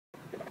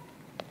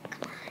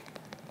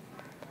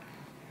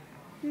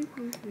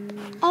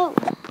Oh,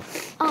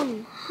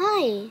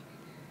 hi.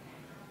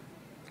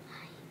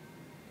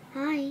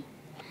 Hi.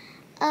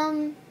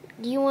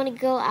 Do you want to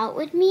go out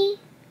with me?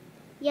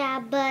 Yeah,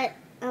 but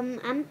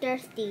I'm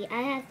thirsty.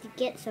 I have to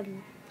get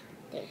some.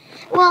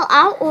 Well,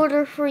 I'll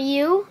order for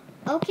you.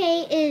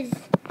 Okay,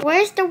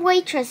 Where's the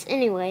waitress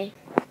anyway?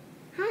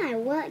 Hi,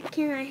 what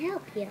can I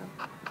help you?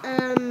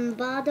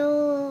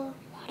 Bottle,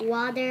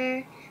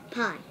 water,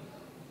 pie.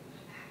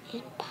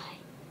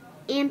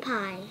 And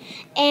pie.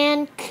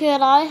 And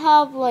could I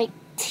have like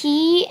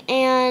tea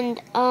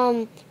and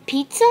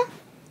pizza?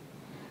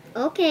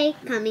 Okay,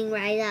 coming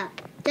right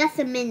up. Just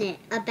a minute.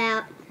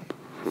 About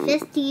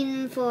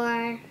 15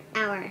 for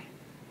hour.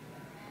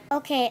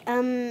 Okay,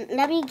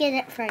 let me get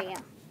it for you.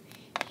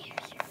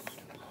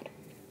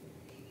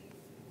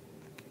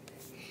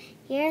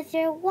 Here's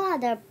your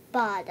water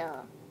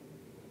bottle.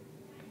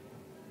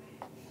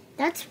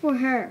 That's for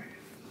her.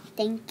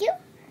 Thank you.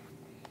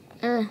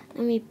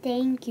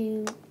 Thank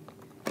you.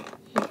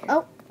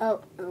 Oh.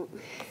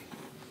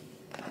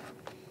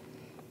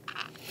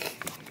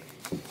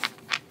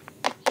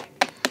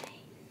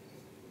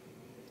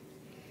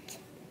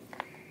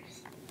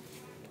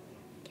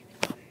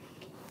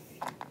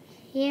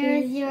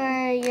 Here's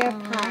your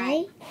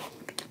pie.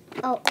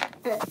 Oh,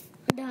 there.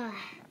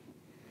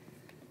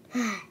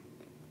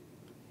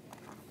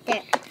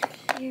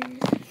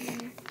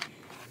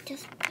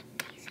 Just put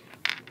these.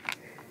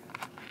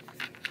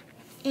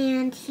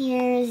 And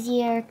here's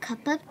your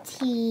cup of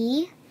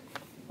tea.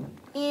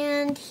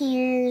 And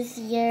here's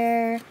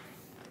your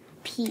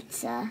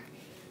pizza.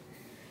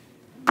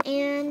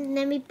 And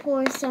let me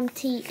pour some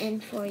tea in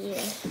for you.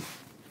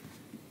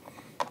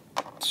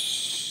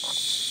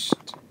 Shh.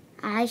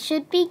 I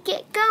should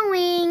get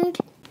going.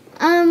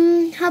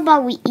 How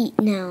about we eat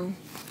now?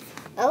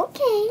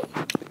 Okay.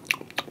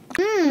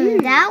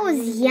 That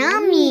was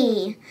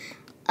yummy.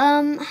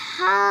 How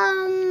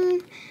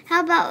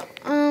about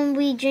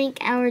we drink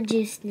our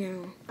juice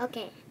now?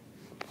 Okay.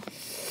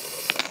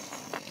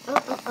 Oh.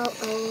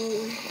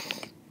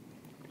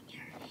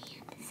 Your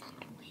hand is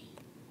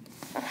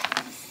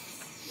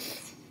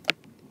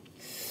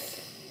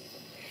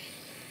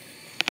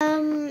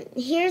underway.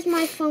 Here's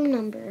my phone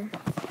number.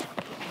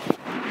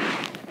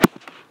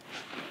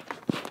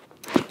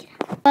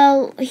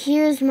 Well,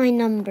 here's my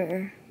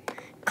number.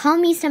 Call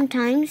me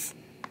sometimes.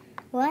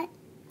 What?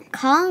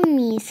 Call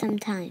me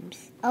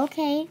sometimes.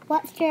 Okay.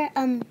 What's your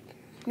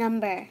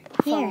number?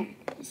 Here.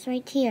 It's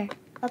right here.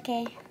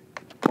 Okay.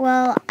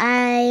 Well,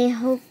 I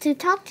hope to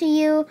talk to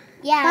you.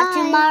 Yeah,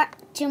 Bye.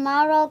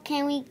 tomorrow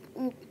can we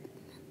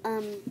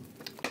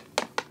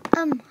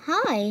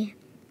Hi.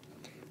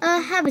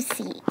 Have a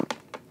seat,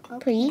 okay.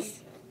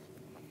 please.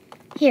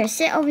 Here,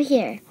 sit over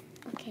here.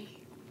 Okay.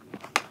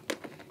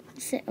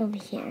 Sit over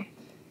here.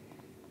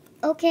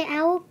 Okay,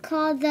 I will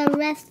call the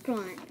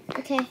restaurant.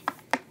 Okay.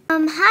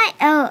 Hi.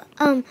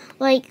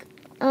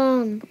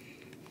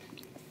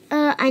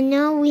 I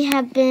know we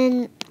have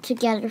been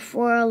together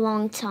for a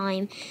long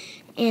time,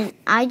 and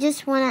I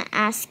just want to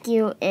ask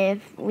you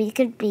if we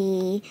could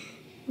be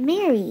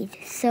married.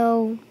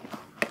 So,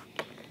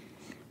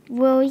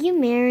 will you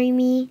marry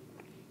me?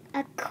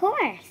 Of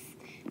course.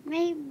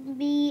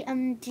 Maybe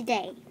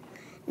today.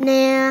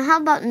 Nah, how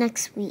about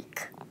next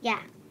week? Yeah.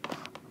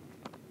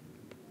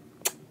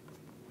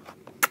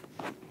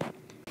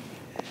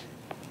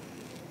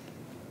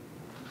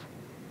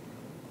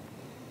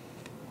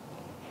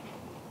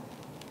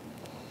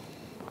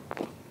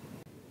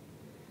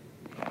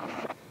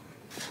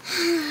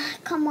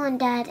 Come on,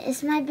 Dad.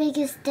 It's my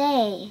biggest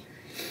day.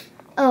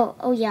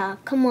 Oh yeah.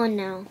 Come on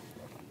now.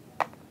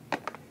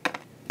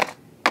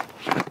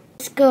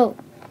 Let's go.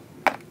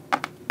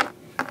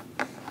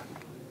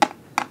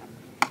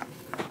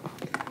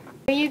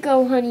 There you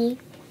go, honey.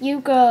 You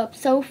grow up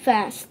so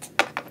fast.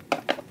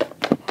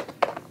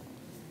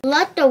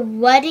 Let the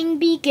wedding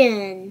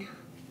begin.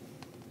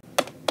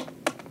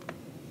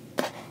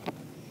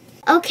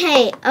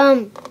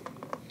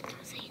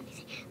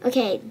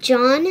 Okay,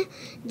 John,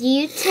 do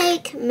you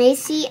take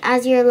Macy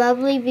as your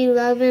lovely,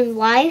 beloved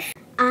wife?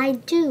 I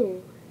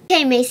do.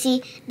 Okay,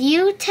 Macy, do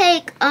you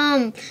take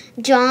John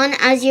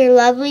as your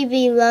lovely,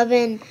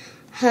 beloved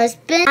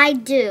husband? I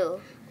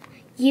do.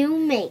 You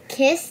may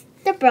kiss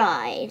the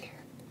bride.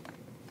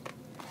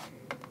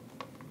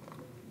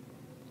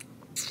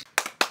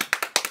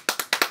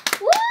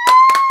 Woo!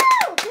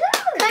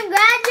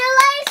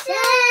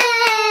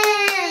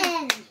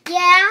 Congratulations!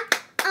 Yeah.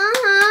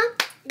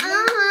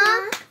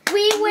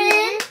 We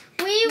win.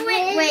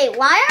 Wait,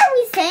 why are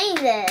we saying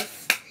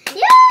this?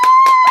 Yeah!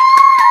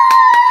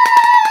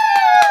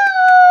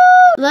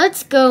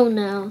 Let's go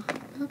now.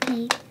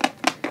 Okay.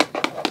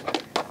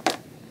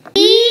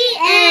 The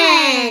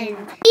end.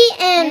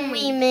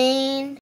 We made